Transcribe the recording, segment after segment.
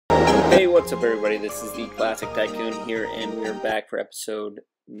Hey, what's up everybody? This is the Classic Tycoon here, and we're back for episode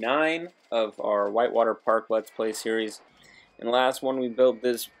 9 of our Whitewater Park Let's Play series. In the last one we built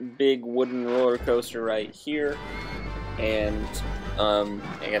this big wooden roller coaster right here, and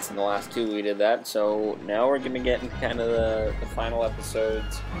I guess in the last 2 we did that, so now we're going to get into kind of the final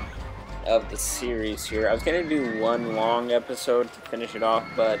episodes of the series here. I was going to do one long episode to finish it off,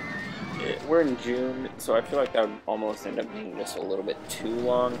 but we're in June, so I feel like that would almost end up being just a little bit too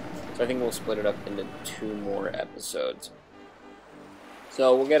long. So I think we'll split it up into 2 more episodes.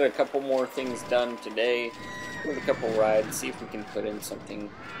 So we'll get a couple more things done today, with a couple rides, see if we can put in something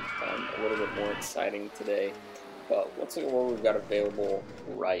a little bit more exciting today. But let's look at what we've got available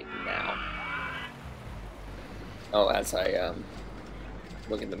right now. Oh, as I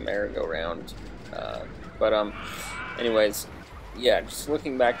look at the merry-go-round. Anyways, yeah, just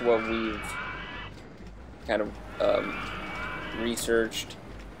looking back to what we've kind of researched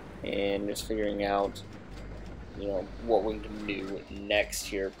and just figuring out, you know, what we can do next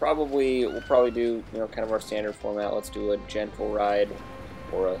here. We'll probably do, you know, kind of our standard format. Let's do a gentle ride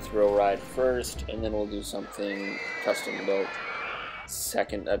or a thrill ride first, and then we'll do something custom built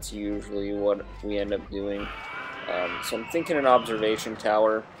second. That's usually what we end up doing. So I'm thinking an observation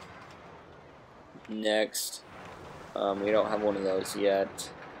tower next. We don't have one of those yet.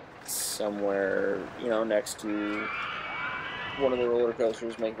 Somewhere, you know, next to one of the roller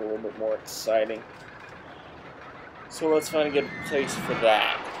coasters, make it a little bit more exciting. So let's find a good place for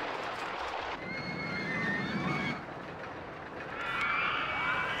that.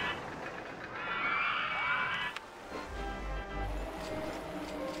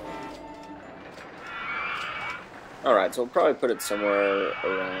 Alright, so we'll probably put it somewhere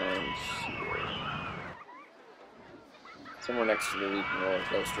around here. Somewhere next to the leaping roller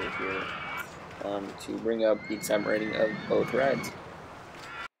coaster here, to bring up the excitement rating of both rides.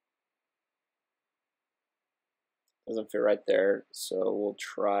 Doesn't fit right there, so we'll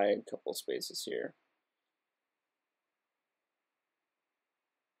try a couple spaces here.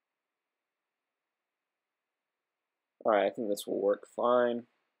 Alright, I think this will work fine.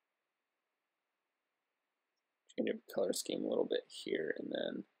 Change up the color scheme a little bit here, and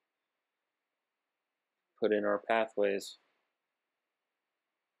then put in our pathways.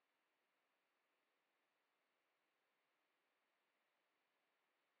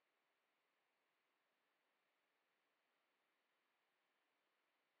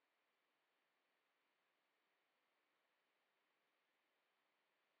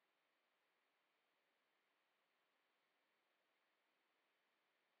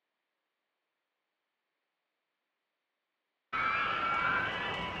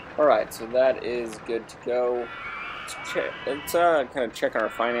 Alright, so that is good to go. Let's kind of check on our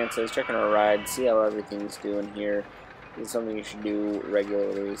finances, check on our ride, see how everything's doing here. This is something you should do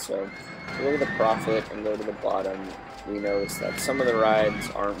regularly. So look at the profit and go to the bottom. We notice that some of the rides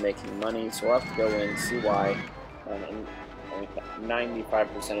aren't making money, so we'll have to go in and see why. And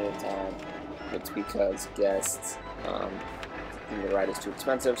 95% of the time, it's because guests think the ride is too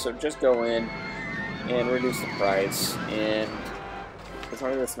expensive. So just go in and reduce the price, and as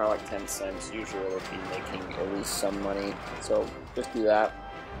long as it's not like 10 cents, usually we'll be making at least some money. So just do that.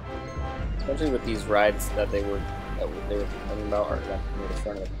 Especially with these rides that they were complaining about, are like near the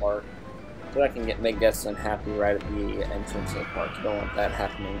front of the park. So that can make guests unhappy right at the entrance of the park. You don't want that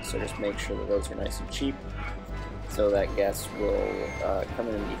happening, so just make sure that those are nice and cheap, so that guests will come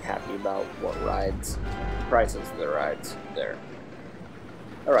in and be happy about what rides, prices of the rides there.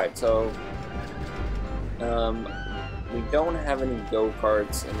 Alright, so we don't have any Go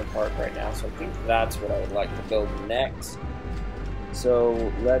Karts in the park right now, so I think that's what I would like to build next. So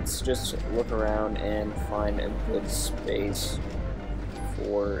let's just look around and find a good space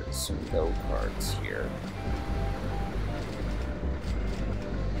for some Go Karts here.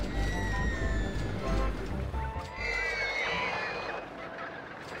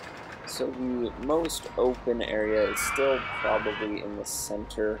 So the most open area is still probably in the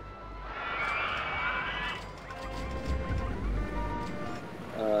center.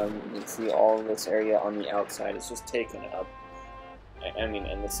 You can see all of this area on the outside is just taken up. I mean,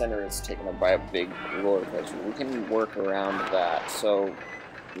 and the center is taken up by a big roller coaster. We can work around that. So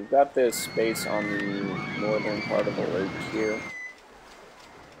we've got this space on the northern part of the lake here.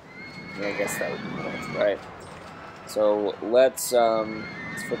 Yeah, I guess that would be north, right? So let's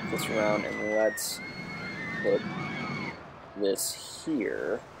flip this around and let's put this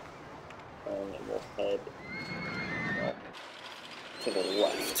here, and we'll head to the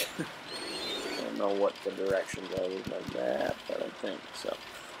left. I don't know what the directions are with my map. I don't think so.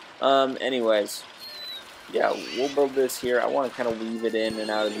 Anyways, yeah, we'll build this here. I want to kind of weave it in and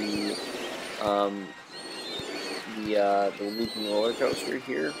out of the looping roller coaster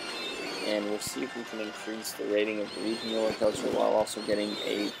here, and we'll see if we can increase the rating of the looping roller coaster while also getting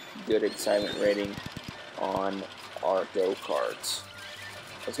a good excitement rating on our Go Karts.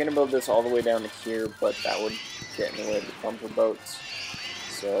 I was going to build this all the way down to here, but that would get in the way of the bumper boats,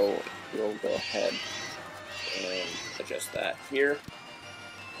 so we'll go ahead and adjust that here.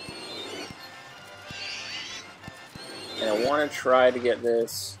 And I want to try to get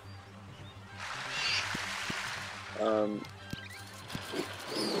this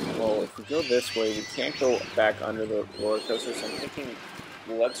well, if we go this way, we can't go back under the roller coaster, so I'm thinking,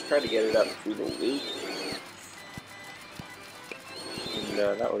 well, let's try to get it up through the loop.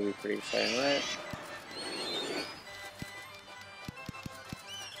 And that would be pretty exciting, right?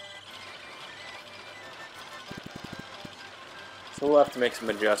 So we'll have to make some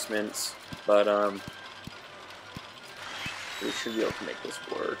adjustments, but we should be able to make this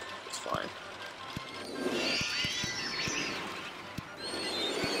work. It's fine.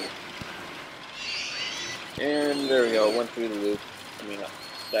 And there we go, it went through the loop. I mean,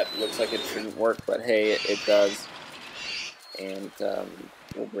 that looks like it shouldn't work, but hey, it does. And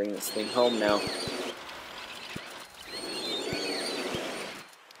we'll bring this thing home now.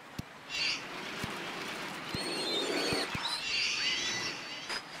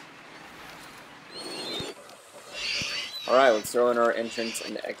 Alright, let's throw in our entrance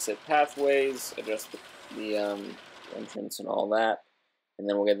and exit pathways, adjust the entrance and all that, and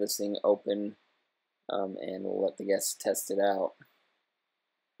then we'll get this thing open. And we'll let the guests test it out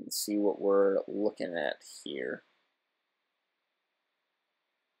and see what we're looking at here.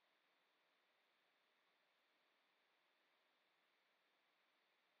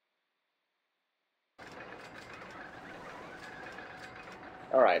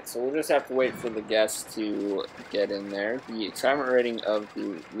 Alright, so we'll just have to wait for the guests to get in there. The excitement rating of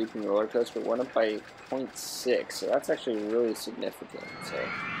the looping roller coaster went up by 0.6, so that's actually really significant. So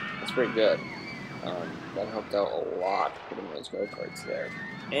that's pretty good. That helped out a lot putting those go-karts there.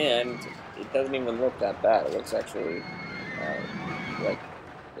 And it doesn't even look that bad. It looks actually like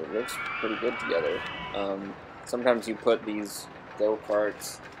it looks pretty good together. Sometimes you put these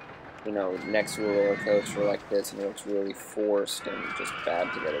go-karts, you know, next to a roller coaster like this, and it looks really forced and just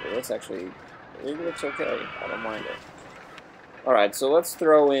bad together. But this actually, it looks okay. I don't mind it. Alright, so let's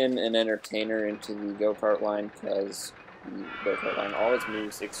throw in an entertainer into the go-kart line, because the go-kart line always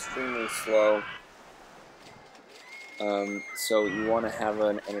moves extremely slow. So you want to have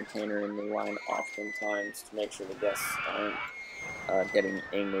an entertainer in the line oftentimes to make sure the guests aren't getting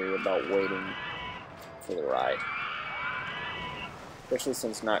angry about waiting for the ride. Especially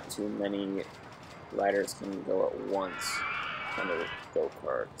since not too many riders can go at once on the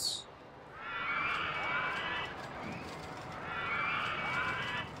go-karts.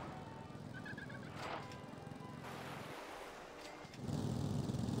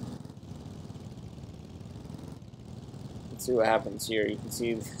 Let's see what happens here. You can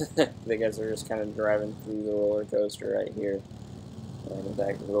see the guys are just kind of driving through the roller coaster right here. And in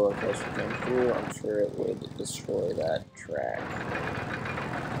fact, if the roller coaster came through, I'm sure it would destroy that track.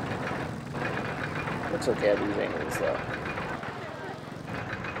 Looks okay at these angles, though.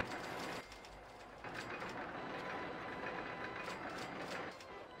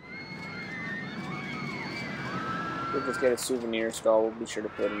 We'll just get a souvenir stall. We'll be sure to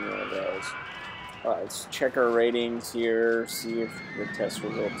put in one of those. Let's check our ratings here, see if the test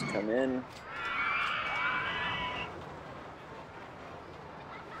results come in.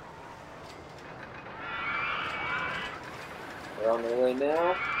 We're on the way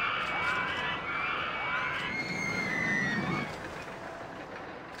now.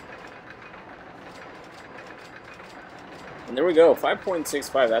 And there we go,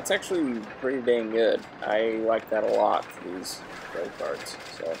 5.65. That's actually pretty dang good. I like that a lot for these go-karts.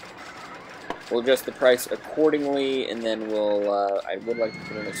 So we'll adjust the price accordingly, and then we'll, I would like to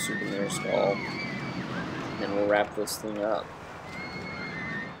put in a souvenir stall, and then we'll wrap this thing up.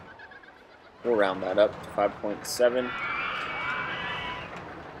 We'll round that up to 5.7.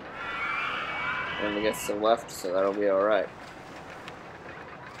 And the guests have left, so that'll be alright.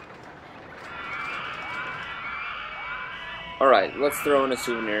 Alright, let's throw in a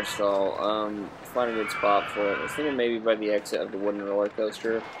souvenir stall. Find a good spot for it. I was thinking maybe by the exit of the wooden roller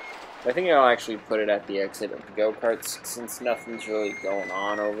coaster. I think I'll actually put it at the exit of the go-karts, since nothing's really going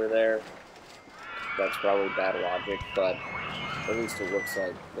on over there. That's probably bad logic, but at least it looks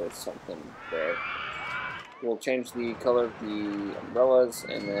like there's something there. We'll change the color of the umbrellas,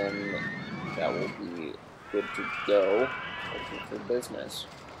 and then that will be good to go. Open for business.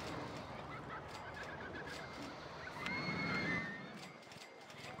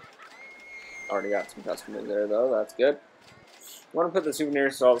 Already got some customers there, though. That's good. I want to put the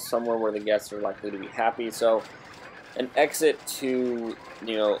souvenir stalls somewhere where the guests are likely to be happy. So, an exit to,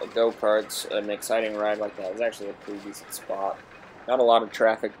 you know, a Go Karts, an exciting ride like that is actually a pretty decent spot. Not a lot of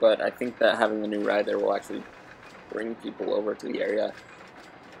traffic, but I think that having the new ride there will actually bring people over to the area.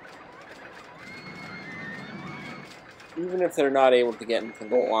 Even if they're not able to get into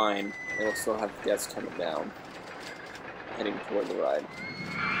the line, they will still have guests coming down, heading toward the ride.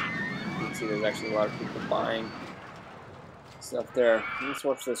 You can see there's actually a lot of people buying stuff there. Let's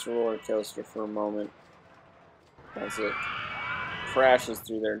watch this roller coaster for a moment as it crashes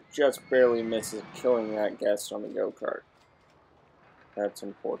through there, just barely misses killing that guest on the go-kart. That's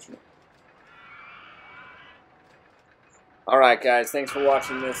unfortunate. Alright guys, thanks for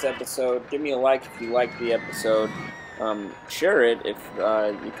watching this episode. Give me a like if you liked the episode. Share it if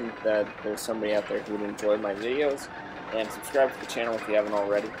you think that there's somebody out there who would enjoy my videos. And subscribe to the channel if you haven't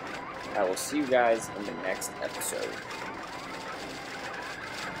already. I will see you guys in the next episode.